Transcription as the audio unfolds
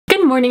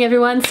morning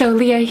everyone, so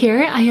Liah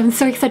here. I am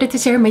so excited to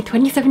share my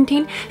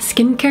 2017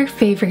 skincare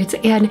favorites,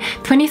 and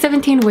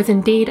 2017 was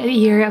indeed a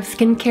year of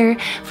skincare.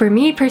 For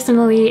me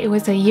personally, it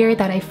was a year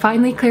that I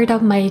finally cleared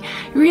up my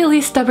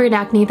really stubborn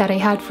acne that I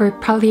had for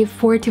probably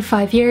 4 to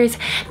 5 years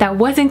that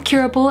wasn't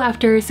curable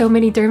after so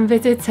many derm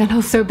visits and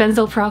also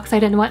benzoyl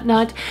peroxide and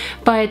whatnot.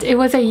 But it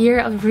was a year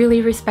of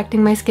really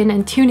respecting my skin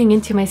and tuning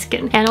into my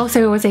skin, and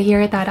also it was a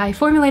year that I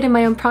formulated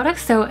my own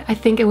products, so I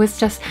think it was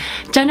just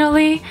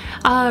generally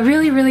a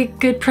really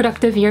good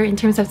productive year in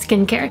terms of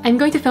skincare. I'm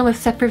going to film a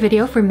separate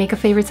video for makeup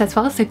favorites as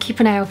well, so keep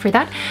an eye out for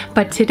that.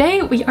 But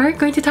today we are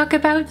going to talk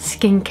about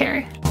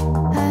skincare.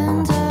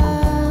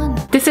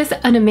 This is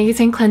an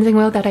amazing cleansing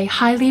oil that I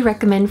highly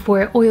recommend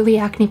for oily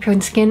acne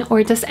prone skin,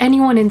 or just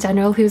anyone in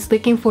general who's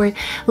looking for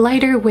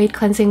lighter weight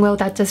cleansing oil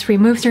that just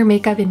removes your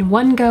makeup in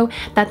one go,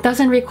 that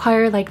doesn't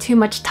require like too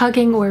much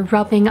tugging or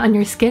rubbing on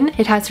your skin.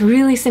 It has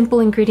really simple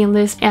ingredient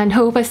list, and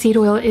jojoba seed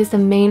oil is the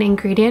main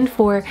ingredient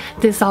for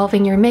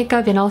dissolving your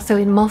makeup, and also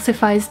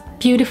emulsifies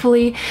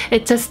beautifully.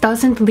 It just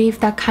doesn't leave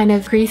that kind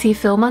of greasy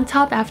film on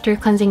top after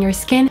cleansing your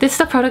skin. This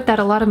is a product that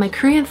a lot of my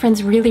Korean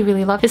friends really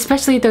love,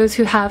 especially those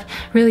who have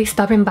really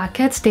stubborn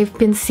blackheads. They've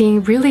been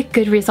seeing really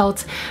good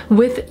results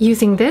with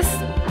using this.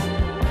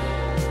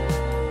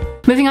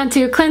 Moving on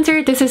to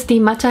cleanser, this is the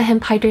Matcha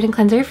Hemp Hydrating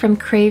Cleanser from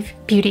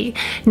KraveBeauty.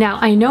 Now,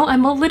 I know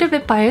I'm a little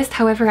bit biased,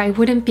 however, I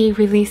wouldn't be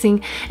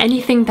releasing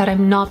anything that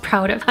I'm not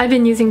proud of. I've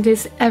been using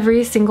this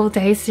every single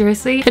day,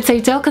 seriously. It's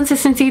a gel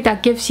consistency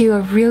that gives you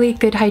a really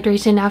good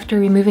hydration after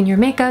removing your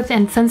makeup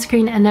and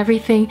sunscreen and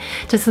everything.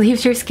 Just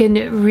leaves your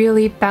skin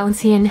really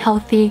bouncy and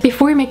healthy.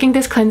 Before making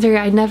this cleanser,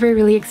 I never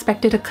really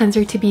expected a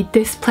cleanser to be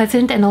this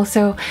pleasant, and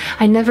also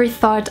I never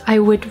thought I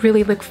would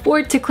really look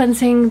forward to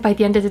cleansing by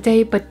the end of the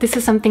day, but this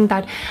is something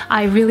that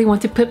I really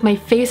want to put my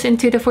face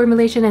into the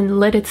formulation and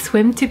let it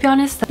swim, to be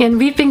honest. And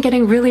we've been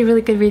getting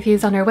really good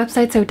reviews on our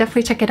website, so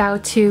definitely check it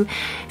out to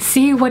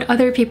see what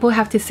other people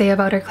have to say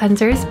about our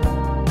cleansers.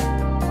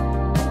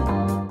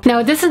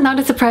 Now, this is not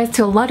a surprise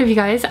to a lot of you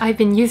guys. I've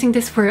been using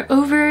this for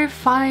over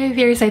 5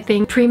 years, I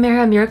think.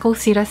 Primera Miracle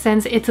Seed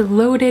Essence. It's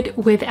loaded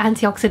with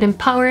antioxidant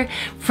power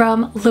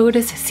from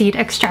lotus seed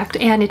extract,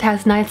 and it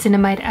has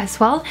niacinamide as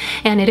well.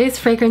 And it is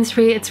fragrance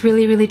free. It's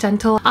really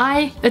gentle.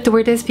 I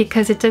adore this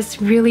because it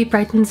just really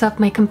brightens up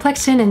my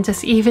complexion and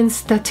just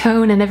evens the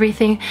tone and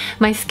everything.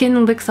 My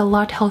skin looks a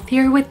lot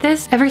healthier with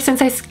this. Ever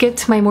since I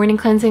skipped my morning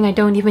cleansing, I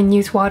don't even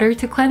use water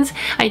to cleanse.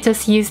 I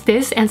just use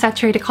this and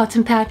saturated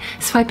cotton pad,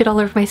 swipe it all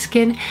over my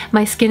skin.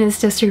 My skin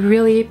is just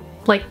really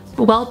like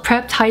well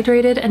prepped,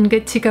 hydrated, and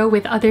good to go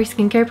with other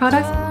skincare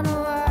products.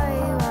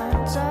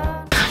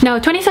 Now,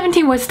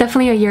 2017 was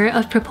definitely a year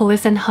of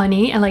propolis and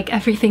honey, and like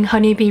everything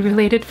honeybee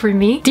related for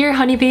me. Dear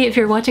honeybee, if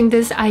you're watching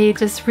this, I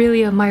just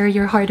really admire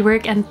your hard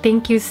work, and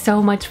thank you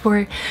so much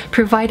for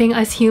providing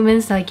us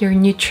humans like your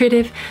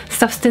nutritive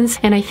substance,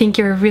 and I think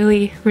you're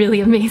really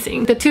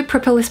amazing. The two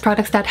propolis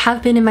products that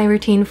have been in my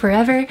routine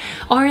forever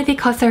are the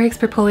COSRX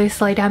Propolis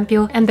Light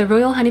Ampoule and the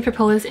Royal Honey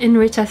Propolis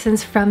Enrich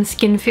Essence from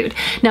Skinfood.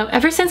 Now,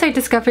 ever since I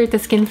discovered the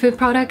Skinfood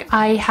product,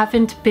 I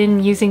haven't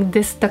been using the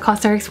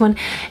COSRX one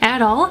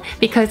at all,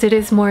 because it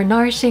is more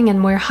nourishing and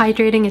more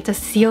hydrating. It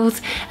just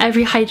seals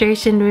every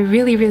hydration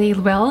really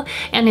well,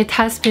 and it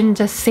has been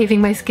just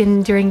saving my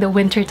skin during the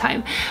winter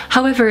time.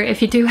 However,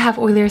 if you do have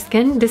oilier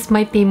skin, this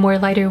might be more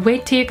lighter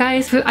weight to you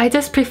guys. I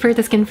just prefer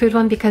the Skinfood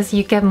one because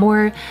you get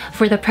more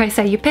for the price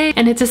that you pay,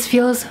 and it just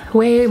feels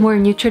way more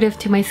nutritive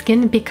to my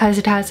skin because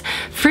it has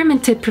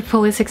fermented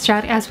propolis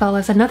extract as well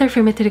as another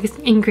fermented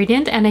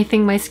ingredient, and I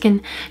think my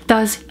skin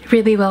does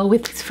really well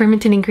with these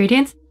fermented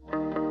ingredients.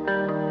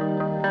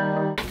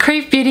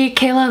 KraveBeauty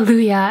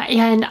Kale-lalu-yAHA,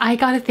 and I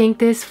gotta thank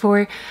this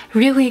for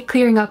really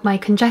clearing up my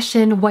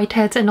congestion,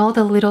 whiteheads, and all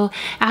the little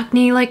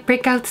acne-like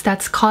breakouts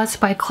that's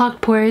caused by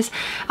clogged pores.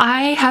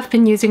 I have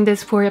been using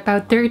this for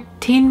about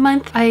 13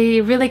 months.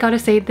 I really gotta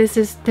say this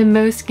is the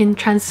most skin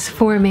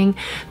transforming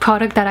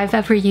product that I've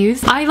ever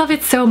used. I love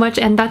it so much,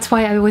 and that's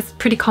why I was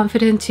pretty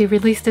confident to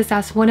release this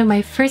as one of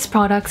my first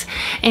products.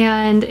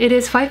 And it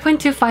is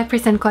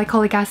 5.25%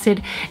 glycolic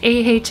acid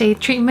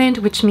AHA treatment,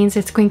 which means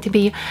it's going to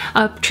be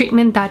a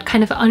treatment that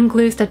kind of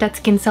unglues the dead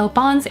skin cell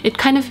bonds. It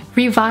kind of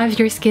revives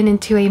your skin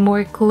into a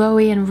more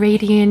glowy and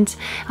radiant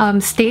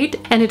state,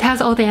 and it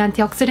has all the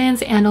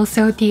antioxidants and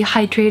also the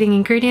hydrating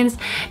ingredients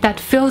that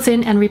fills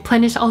in and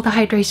replenish all the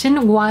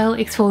hydration while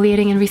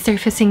exfoliating and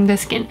resurfacing the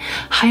skin.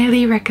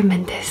 Highly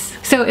recommend this.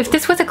 So if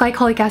this was a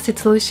glycolic acid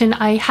solution,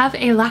 I have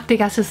a lactic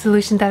acid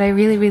solution that I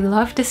really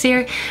love this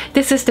year.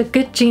 This is the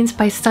Good Genes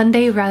by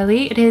Sunday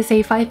Riley. It is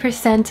a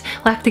 5%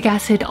 lactic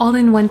acid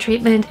all-in-one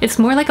treatment. It's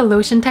more like a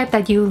lotion type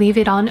that you leave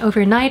it on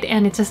overnight,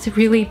 and it just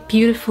really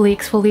beautifully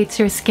exfoliates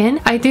your skin.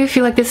 I do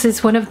feel like this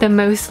is one of the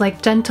most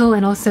like gentle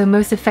and also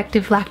most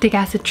effective lactic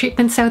acid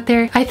treatments out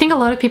there. I think a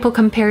lot of people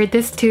compare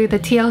this to the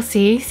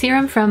TLC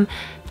serum from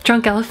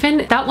Drunk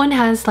Elephant. That one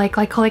has like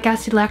glycolic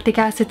acid, lactic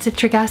acid,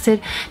 citric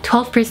acid,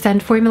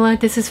 12% formula.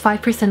 This is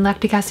 5%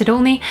 lactic acid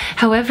only.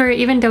 However,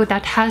 even though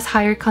that has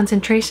higher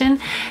concentration,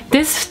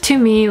 this to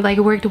me like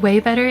worked way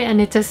better, and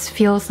it just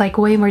feels like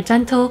way more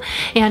gentle,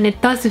 and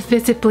it does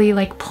visibly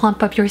like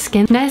plump up your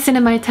skin.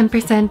 Niacinamide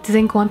 10%,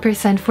 zinc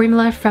 1%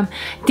 formula from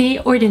The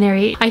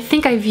Ordinary. I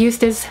think I've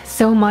used this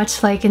so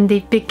much like in the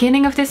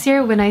beginning of this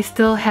year when I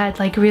still had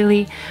like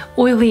really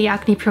oily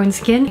acne prone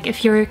skin.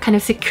 If you're kind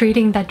of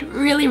secreting that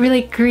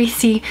really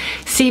greasy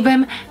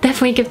sebum,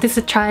 definitely give this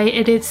a try.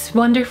 It is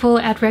wonderful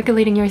at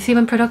regulating your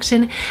sebum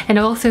production, and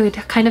also it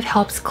kind of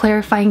helps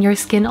clarifying your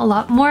skin a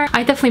lot more.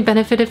 I definitely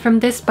benefited from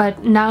this,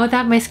 but now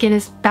that my skin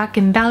is back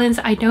in balance,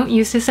 I don't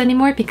use this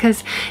anymore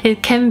because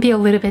it can be a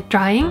little bit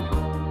drying.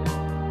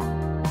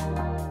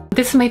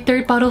 This is my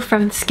third bottle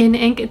from Skin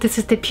Inc. This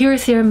is the Pure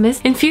Serum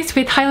Mist infused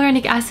with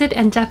hyaluronic acid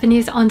and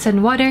Japanese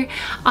onsen water.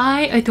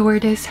 I adore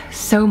this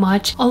so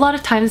much. A lot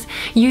of times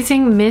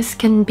using mist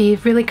can be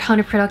really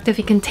counterproductive.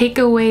 It can take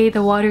away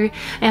the water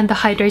and the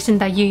hydration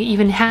that you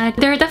even had.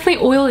 There are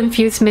definitely oil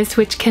infused mists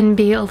which can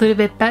be a little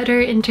bit better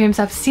in terms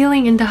of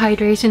sealing in the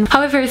hydration.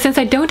 However, since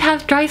I don't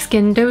have dry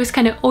skin, those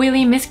kind of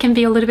oily mists can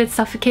be a little bit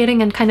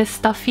suffocating and kind of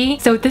stuffy.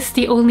 So this is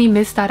the only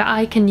mist that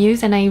I can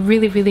use and I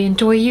really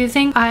enjoy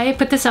using. I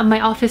put this on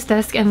my office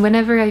desk, and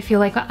whenever I feel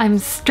like I'm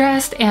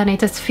stressed and I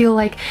just feel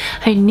like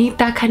I need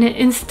that kind of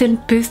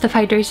instant boost of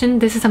hydration,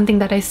 this is something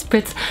that I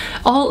spritz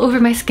all over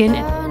my skin.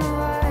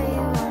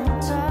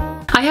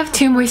 I have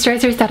two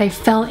moisturizers that I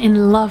fell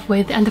in love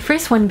with, and the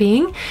first one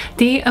being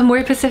the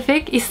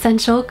AmorePacific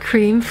Essential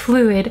Cream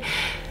Fluid.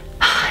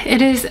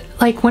 It is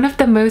like one of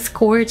the most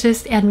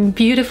gorgeous and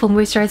beautiful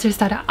moisturizers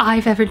that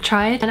I've ever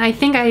tried, and I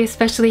think I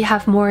especially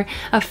have more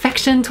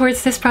affection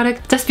towards this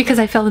product just because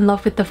I fell in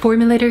love with the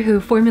formulator who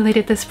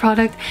formulated this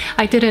product.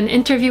 I did an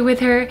interview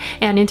with her,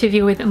 an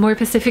interview with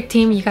AmorePacific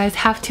team. You guys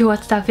have to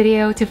watch that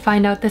video to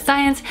find out the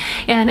science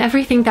and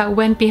everything that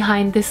went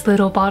behind this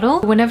little bottle.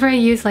 Whenever I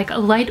use like a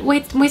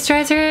lightweight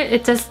moisturizer,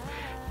 it just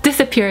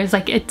disappears,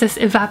 like it just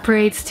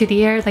evaporates to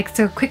the air like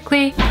so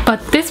quickly. But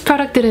this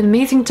product did an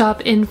amazing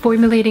job in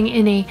formulating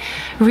in a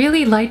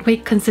really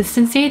lightweight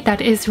consistency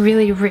that is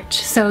really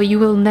rich, so you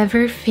will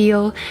never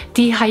feel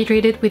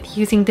dehydrated with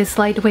using this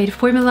lightweight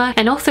formula.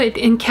 And also it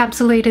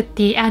encapsulated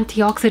the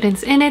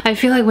antioxidants in it. I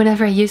feel like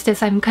whenever I use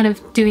this, I'm kind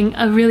of doing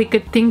a really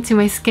good thing to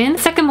my skin.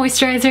 Second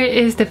moisturizer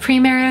is the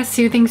Primera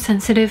Soothing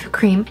Sensitive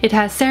Cream. It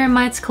has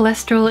ceramides,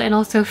 cholesterol, and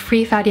also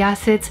free fatty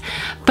acids,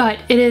 but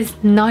it is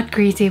not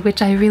greasy,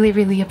 which I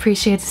really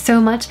appreciate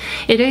so much.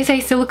 It is a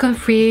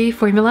silicone-free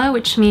formula,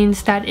 which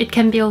means that it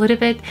can be a little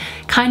bit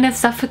kind of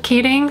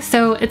suffocating,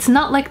 so it's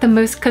not like the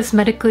most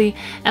cosmetically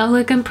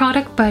elegant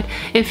product, but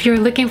if you're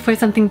looking for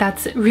something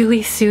that's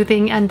really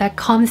soothing and that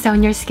calms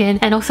down your skin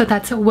and also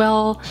that's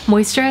well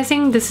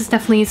moisturizing, this is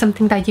definitely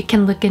something that you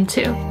can look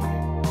into.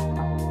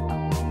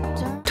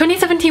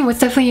 2017 was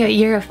definitely a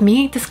year of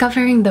me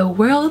discovering the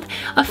world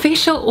of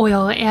facial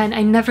oil, and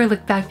I never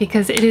looked back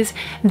because it is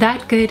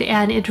that good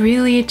and it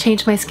really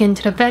changed my skin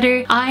to the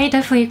better. I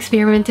definitely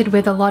experimented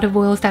with a lot of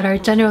oils that are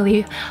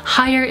generally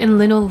higher in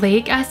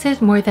linoleic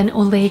acid more than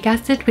oleic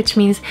acid, which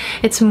means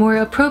it's more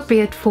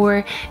appropriate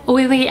for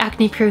oily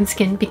acne prone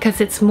skin because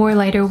it's more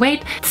lighter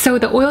weight. So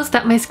the oils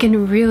that my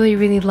skin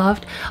really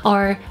loved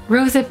are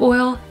rosehip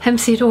oil,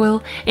 hempseed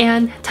oil,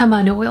 and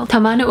tamanu oil.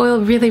 Tamanu oil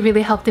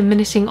really helped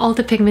diminishing all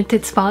the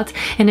pigmented spots,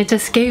 and it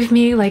just gave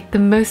me like the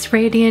most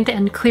radiant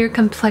and clear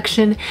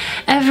complexion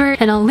ever.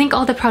 And I'll link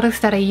all the products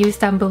that I use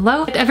down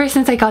below. But ever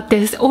since I got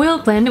this oil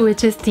blend,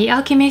 which is the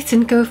Alkimi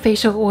Cinco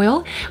facial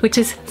oil, which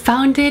is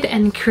founded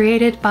and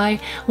created by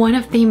one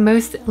of the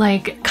most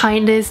like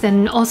kindest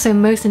and also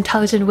most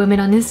intelligent women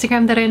on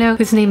Instagram that I know,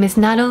 whose name is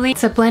Natalie.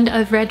 It's a blend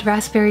of red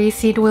raspberry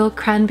seed oil,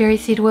 cranberry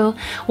seed oil,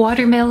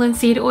 watermelon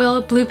seed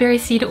oil, blueberry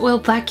seed oil,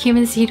 black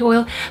cumin seed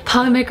oil,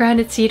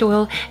 pomegranate seed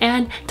oil,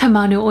 and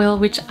tamanu oil,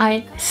 which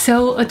I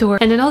so adore.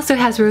 And it also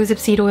has rosehip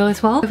seed oil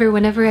as well. However,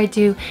 whenever I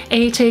do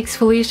AHA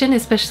exfoliation,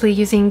 especially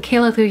using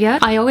Kale-lalu-yAHA,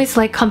 I always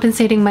like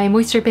compensating my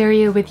moisture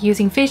barrier with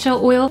using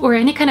facial oil or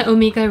any kind of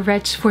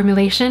omega-rich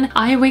formulation.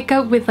 I wake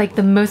up with like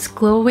the most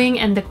glowing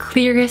and the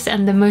clearest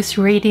and the most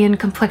radiant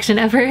complexion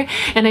ever,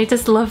 and I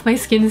just love my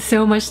skin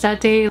so much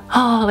that day.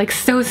 Oh, like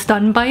so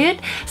stunned by it.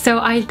 So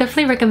I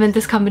definitely recommend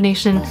this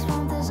combination.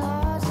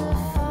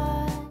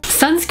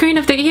 Sunscreen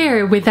of the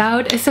year,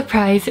 without a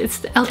surprise, it's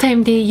the Elta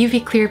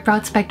UV Clear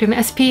Broad Spectrum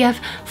SPF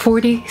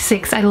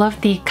 46. I love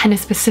the kind of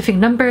specific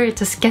number. It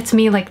just gets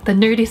me like the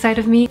nerdy side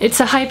of me. It's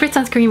a hybrid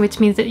sunscreen, which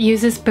means it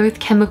uses both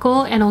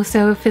chemical and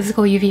also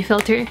physical UV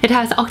filter. It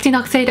has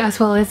octinoxide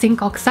as well as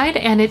zinc oxide,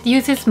 and it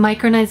uses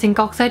micronized zinc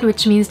oxide,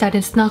 which means that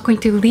it's not going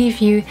to leave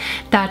you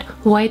that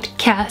white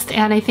cast.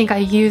 And I think I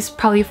used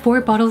probably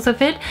 4 bottles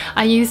of it.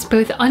 I used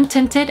both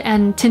untinted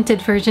and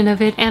tinted version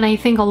of it, and I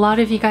think a lot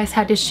of you guys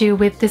had issue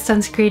with this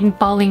sunscreen anything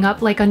balling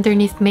up like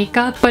underneath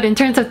makeup. But in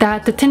terms of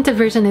that, the tinted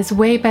version is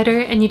way better,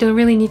 and you don't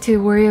really need to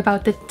worry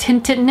about the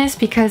tintedness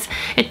because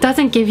it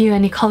doesn't give you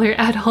any color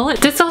at all.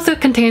 This also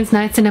contains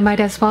niacinamide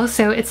as well,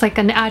 so it's like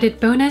an added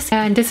bonus,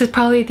 and this is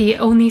probably the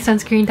only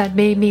sunscreen that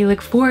made me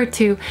look forward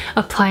to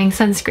applying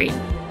sunscreen.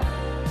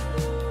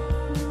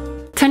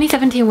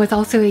 2017 was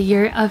also a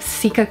year of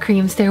Cica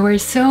creams. There were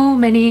so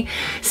many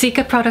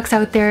Cica products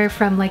out there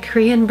from like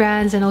Korean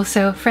brands and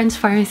also French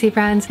pharmacy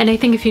brands, and I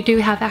think if you do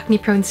have acne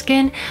prone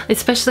skin,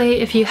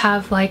 especially if you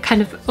have like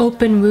kind of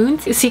open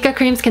wounds, Cica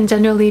creams can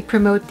generally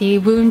promote the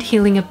wound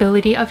healing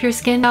ability of your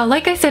skin. Now,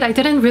 like I said, I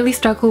didn't really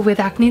struggle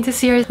with acne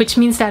this year, which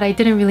means that I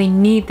didn't really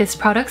need this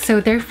product, so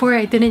therefore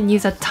I didn't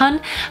use a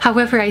ton.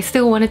 However, I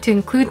still wanted to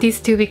include these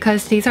two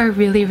because these are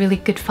really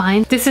good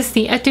finds. This is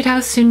the Etude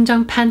House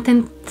Sunjung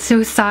Panthenol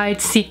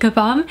Cica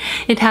Balm.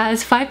 It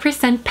has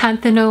 5%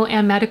 panthenol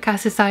and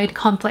madecassoside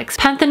complex.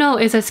 Panthenol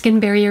is a skin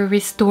barrier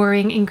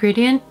restoring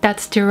ingredient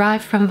that's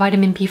derived from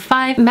vitamin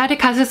B5.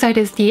 Madecassoside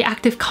is the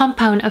active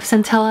compound of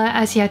Centella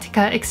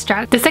asiatica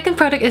extract. The second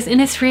product is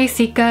Innisfree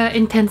Cica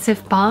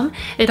Intensive Balm.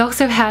 It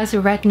also has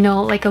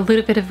retinol, like a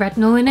little bit of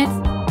retinol in it.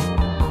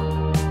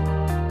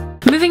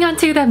 Moving on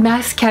to the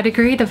mask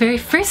category, the very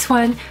first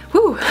one,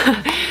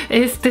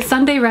 is the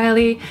Sunday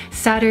Riley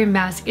Saturn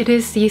mask. It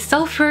is the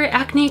sulfur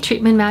acne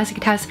treatment mask.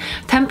 It has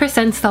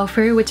 10%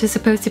 sulfur, which is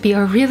supposed to be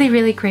a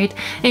really great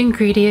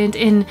ingredient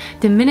in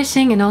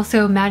diminishing and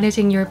also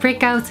managing your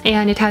breakouts,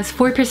 and it has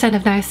 4%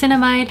 of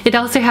niacinamide. It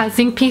also has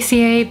zinc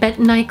PCA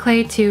bentonite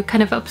clay to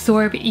kind of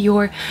absorb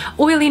your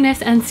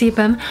oiliness and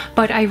sebum,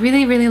 but I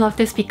really love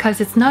this because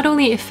it's not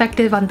only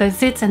effective on the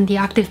zits and the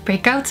active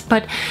breakouts,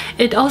 but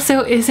it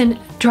also isn't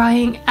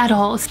drying at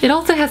all. It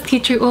also has tea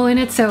tree oil in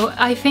it, so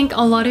I think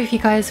a lot of you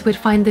guys would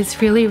find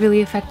this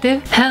really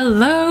effective.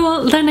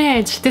 Hello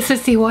Laneige! This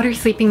is the water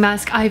sleeping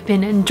mask I've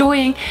been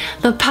enjoying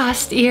the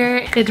past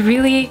year. It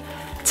really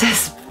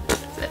just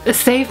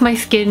saved my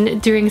skin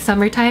during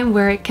summertime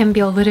where it can be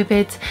a little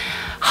bit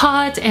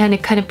hot and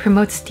it kind of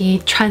promotes the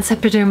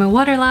transepidermal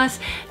water loss.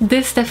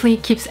 This definitely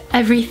keeps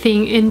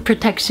everything in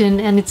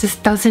protection and it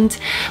just doesn't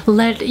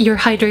let your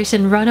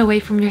hydration run away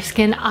from your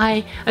skin.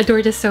 I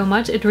adore this so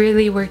much. It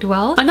really worked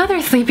well.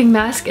 Another sleeping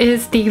mask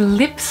is the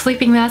lip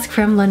sleeping mask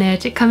from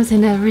Laneige. It comes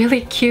in a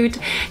really cute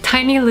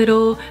tiny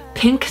little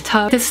pink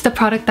tub. This is the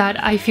product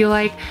that I feel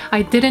like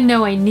I didn't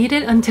know I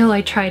needed until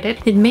I tried it.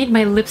 It made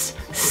my lips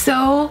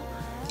so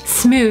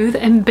smooth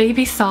and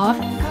baby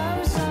soft.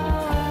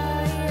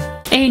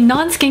 A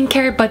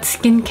non-skincare but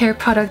skincare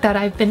product that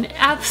I've been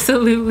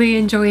absolutely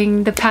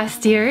enjoying the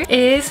past year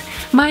is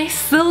my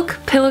silk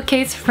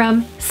pillowcase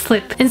from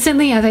Slip.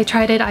 Instantly as I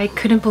tried it, I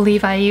couldn't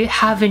believe I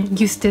haven't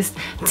used this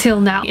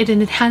till now. It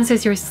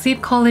enhances your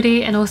sleep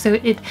quality and also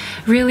it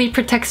really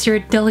protects your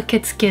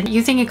delicate skin.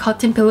 Using a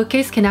cotton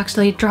pillowcase can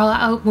actually draw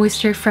out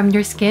moisture from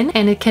your skin,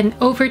 and it can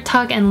over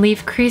tug and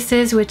leave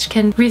creases, which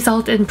can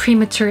result in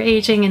premature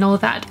aging and all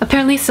that.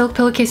 Apparently silk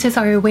pillowcases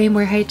are way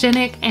more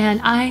hygienic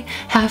and I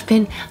have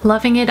been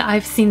loving it.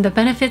 I've seen the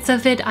benefits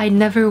of it. I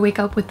never wake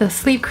up with the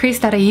sleep crease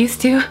that I used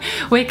to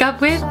wake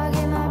up with.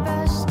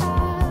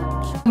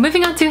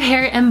 Moving on to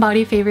hair and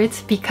body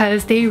favorites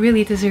because they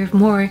really deserve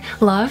more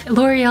love.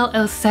 L'Oreal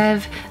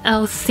Elseve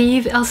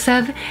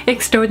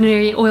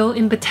Extraordinary Oil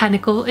in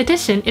Botanical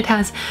Edition. It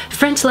has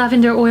French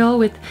lavender oil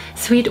with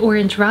sweet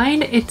orange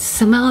rind. It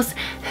smells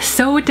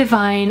so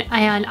divine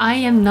and I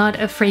am not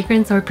a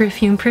fragrance or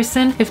perfume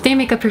person. If they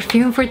make a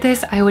perfume for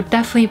this, I would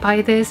definitely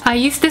buy this. I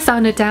use this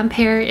on a damp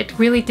hair. It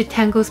really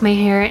detangles my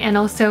hair and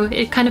also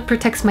it kind of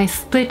protects my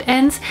split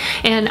ends,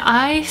 and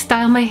I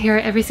style my hair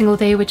every single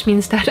day, which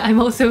means that I'm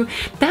also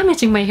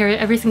damaging my hair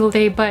every single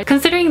day, but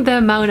considering the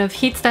amount of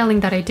heat styling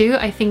that I do,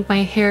 I think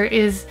my hair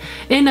is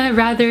in a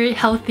rather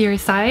healthier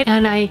side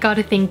and I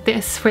gotta thank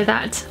this for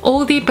that.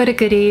 Oldie but a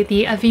goodie,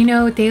 the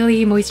Aveeno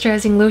Daily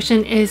Moisturizing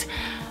Lotion is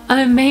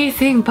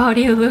amazing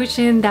body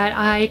lotion that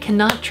I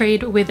cannot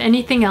trade with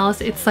anything else.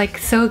 It's like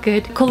so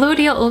good.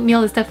 Colloidal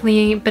oatmeal is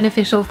definitely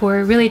beneficial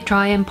for really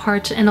dry and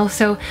parched and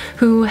also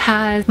who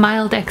has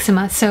mild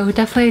eczema, so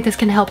definitely this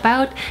can help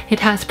out.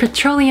 It has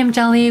petroleum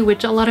jelly,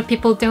 which a lot of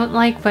people don't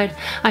like, but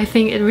I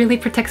think it really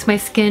protects my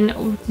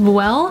skin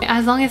well.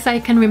 As long as I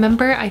can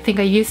remember, I think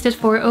I used it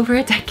for over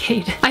a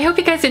decade. I hope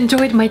you guys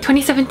enjoyed my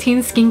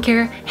 2017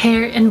 skincare,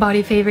 hair, and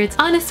body favorites.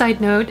 On a side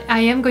note,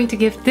 I am going to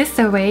give this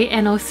away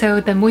and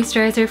also the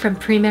moisturizer from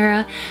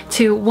Primera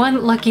to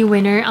one lucky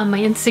winner on my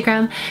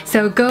Instagram,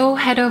 so go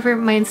head over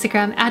my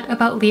Instagram at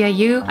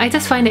 @AboutLiahYoo. I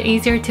just find it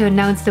easier to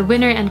announce the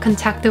winner and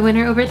contact the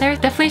winner over there.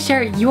 Definitely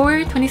share your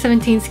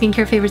 2017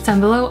 skincare favorites down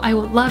below. I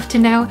would love to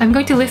know. I'm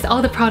going to list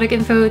all the product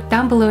info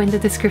down below in the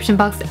description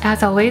box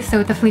as always,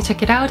 so definitely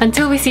check it out.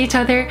 Until we see each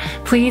other,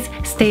 please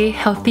stay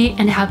healthy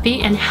and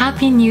happy, and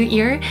happy new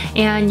year,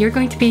 and you're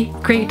going to be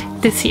great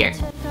this year.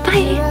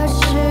 Bye!